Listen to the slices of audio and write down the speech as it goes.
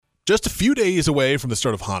just a few days away from the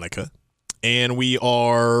start of Hanukkah, and we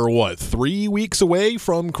are, 3 weeks away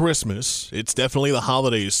from Christmas. It's definitely the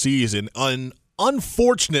holiday season.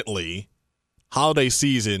 Unfortunately, holiday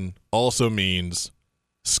season also means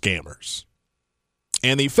scammers.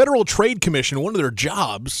 And the Federal Trade Commission, one of their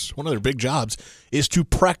big jobs, is to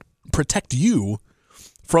protect you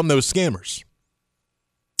from those scammers.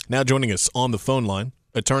 Now joining us on the phone line,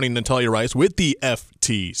 Attorney Natalya Rice with the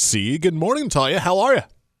FTC. Good morning, Natalya. How are you?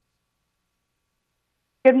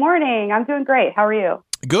 Good morning. I'm doing great. How are you?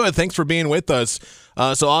 Good. Thanks for being with us.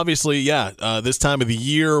 So obviously, this time of the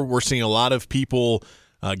year, we're seeing a lot of people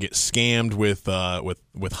get scammed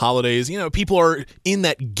with holidays. You know, people are in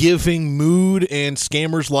that giving mood, and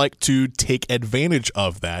scammers like to take advantage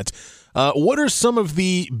of that. What are some of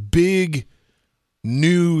the big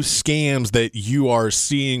new scams that you are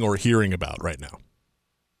seeing or hearing about right now?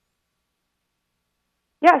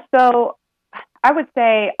 Yeah, so I would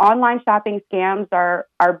say online shopping scams are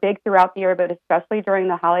big throughout the year, but especially during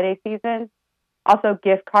the holiday season. Also,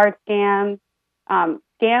 gift card scams,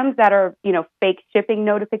 scams that are, fake shipping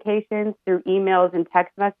notifications through emails and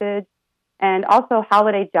text message, and also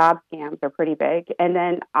holiday job scams are pretty big. And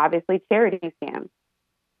then obviously charity scams.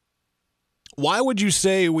 Why would you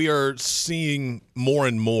say we are seeing more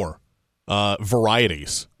and more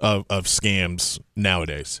varieties of scams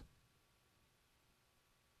nowadays?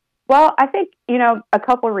 Well, I think, a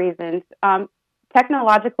couple reasons.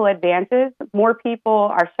 Technological advances, more people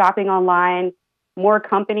are shopping online, more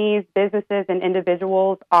companies, businesses, and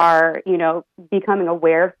individuals are, becoming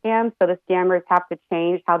aware of scams. So the scammers have to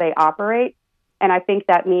change how they operate. And I think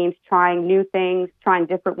that means trying new things, trying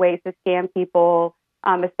different ways to scam people,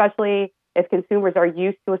 especially if consumers are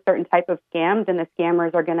used to a certain type of scam, then the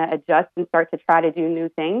scammers are going to adjust and start to try to do new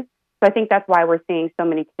things. So I think that's why we're seeing so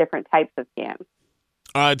many different types of scams.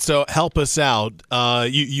 All right, so help us out.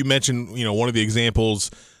 You mentioned, one of the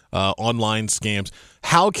examples, online scams.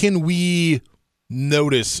 How can we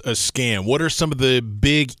notice a scam? What are some of the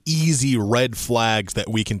big, easy red flags that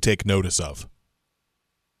we can take notice of?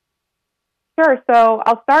 Sure. So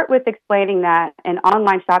I'll start with explaining that an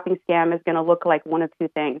online shopping scam is going to look like one of two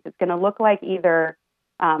things. It's going to look like either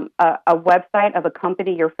a website of a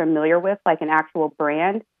company you're familiar with, like an actual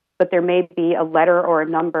brand, but there may be a letter or a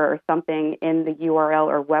number or something in the URL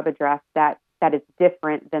or web address that is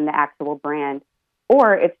different than the actual brand.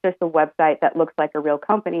 Or it's just a website that looks like a real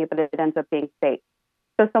company, but it ends up being fake.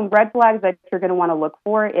 So some red flags that you're going to want to look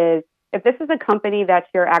for is if this is a company that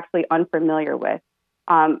you're actually unfamiliar with,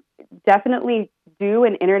 definitely do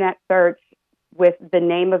an internet search with the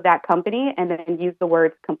name of that company and then use the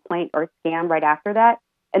words complaint or scam right after that.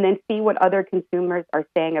 And then see what other consumers are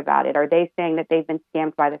saying about it. Are they saying that they've been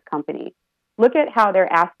scammed by this company? Look at how they're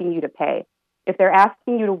asking you to pay. If they're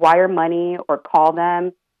asking you to wire money or call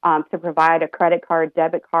them to provide a credit card,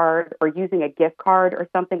 debit card, or using a gift card or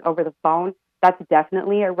something over the phone, that's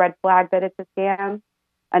definitely a red flag that it's a scam.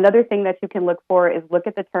 Another thing that you can look for is look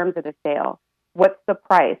at the terms of the sale. What's the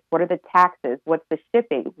price? What are the taxes? What's the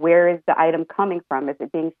shipping? Where is the item coming from? Is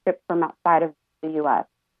it being shipped from outside of the U.S.?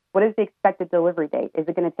 What is the expected delivery date? Is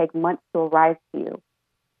it going to take months to arrive to you?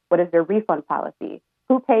 What is their refund policy?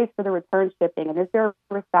 Who pays for the return shipping? And is there a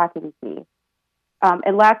restocking fee?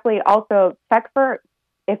 And lastly, also check for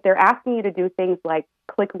if they're asking you to do things like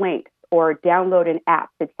click links or download an app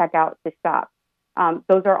to check out to shop.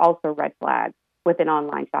 Those are also red flags with an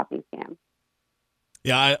online shopping scam.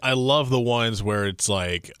 Yeah, I love the ones where it's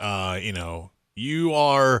like, you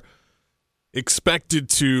are expected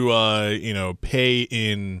to, pay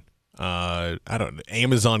in,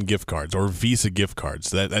 Amazon gift cards or Visa gift cards.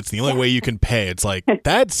 That's the only way you can pay. It's like,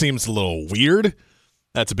 that seems a little weird.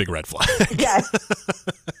 That's a big red flag. Yes.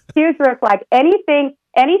 Huge red flag. Anything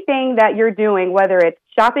that you're doing, whether it's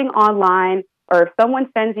shopping online or if someone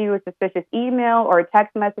sends you a suspicious email or a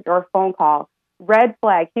text message or a phone call, red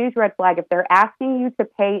flag, huge red flag. If they're asking you to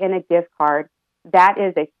pay in a gift card, that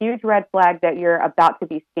is a huge red flag that you're about to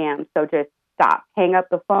be scammed. So just stop. Hang up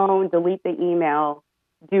the phone, delete the email.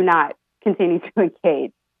 Do not continue to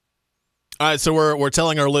engage. All right, so we're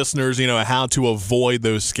telling our listeners, how to avoid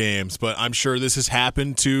those scams, but I'm sure this has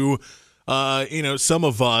happened to, some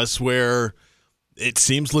of us where it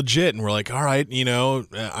seems legit, and we're like, all right,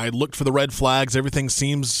 I looked for the red flags, everything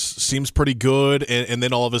seems pretty good, and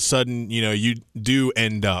then all of a sudden, you do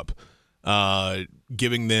end up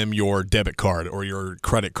giving them your debit card or your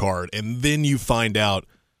credit card, and then you find out,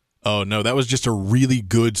 oh no, that was just a really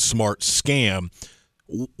good, smart scam.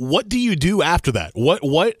 What do you do after that?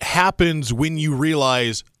 What happens when you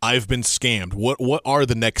realize I've been scammed? What are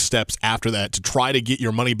the next steps after that to try to get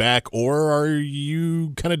your money back, or are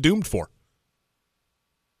you kind of doomed for?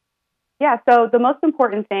 Yeah, so the most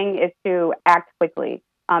important thing is to act quickly.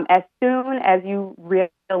 As soon as you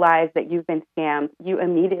realize that you've been scammed, you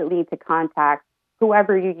immediately need to contact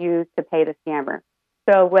whoever you use to pay the scammer.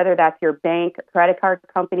 So whether that's your bank, credit card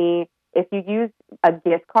company, if you use a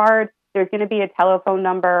gift card, there's going to be a telephone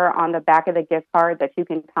number on the back of the gift card that you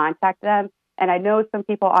can contact them. And I know some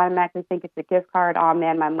people automatically think it's a gift card. Oh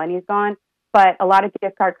man, my money's gone. But a lot of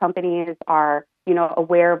gift card companies are,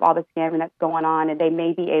 aware of all the scamming that's going on, and they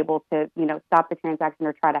may be able to, stop the transaction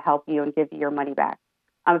or try to help you and give you your money back.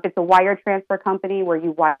 If it's a wire transfer company where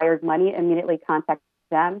you wired money, immediately contact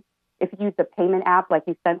them. If you use the payment app, like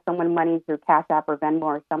you sent someone money through Cash App or Venmo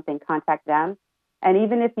or something, contact them. And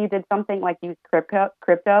even if you did something like use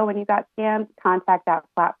crypto when you got scammed, contact that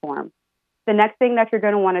platform. The next thing that you're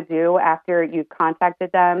going to want to do after you've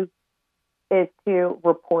contacted them is to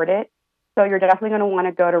report it. So you're definitely going to want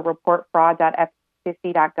to go to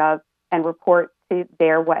reportfraud.ftc.gov and report to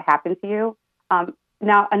there what happened to you.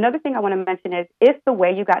 Now, another thing I want to mention is if the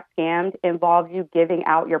way you got scammed involves you giving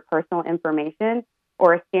out your personal information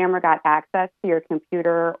or a scammer got access to your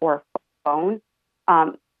computer or phone,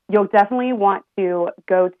 you'll definitely want to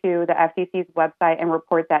go to the FTC's website and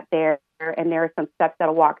report that there. And there are some steps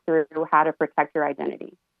that'll walk through how to protect your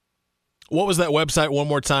identity. What was that website one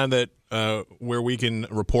more time that where we can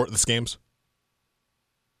report the scams?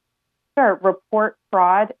 Sure,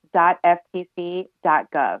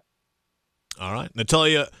 reportfraud.ftc.gov. All right.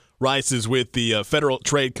 Natalya Rice is with the Federal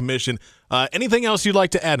Trade Commission. Anything else you'd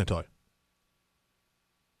like to add, Natalya?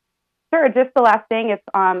 Sure. Just the last thing, if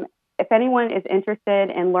anyone is interested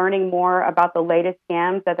in learning more about the latest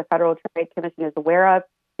scams that the Federal Trade Commission is aware of,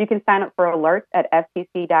 you can sign up for alerts at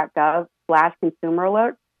ftc.gov/consumer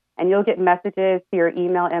alerts, and you'll get messages to your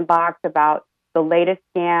email inbox about the latest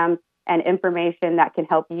scams and information that can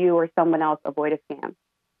help you or someone else avoid a scam.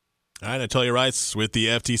 All right, Natalya Rice with the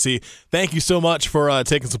FTC. Thank you so much for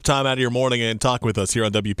taking some time out of your morning and talking with us here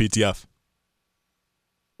on WPTF.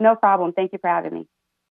 No problem. Thank you for having me.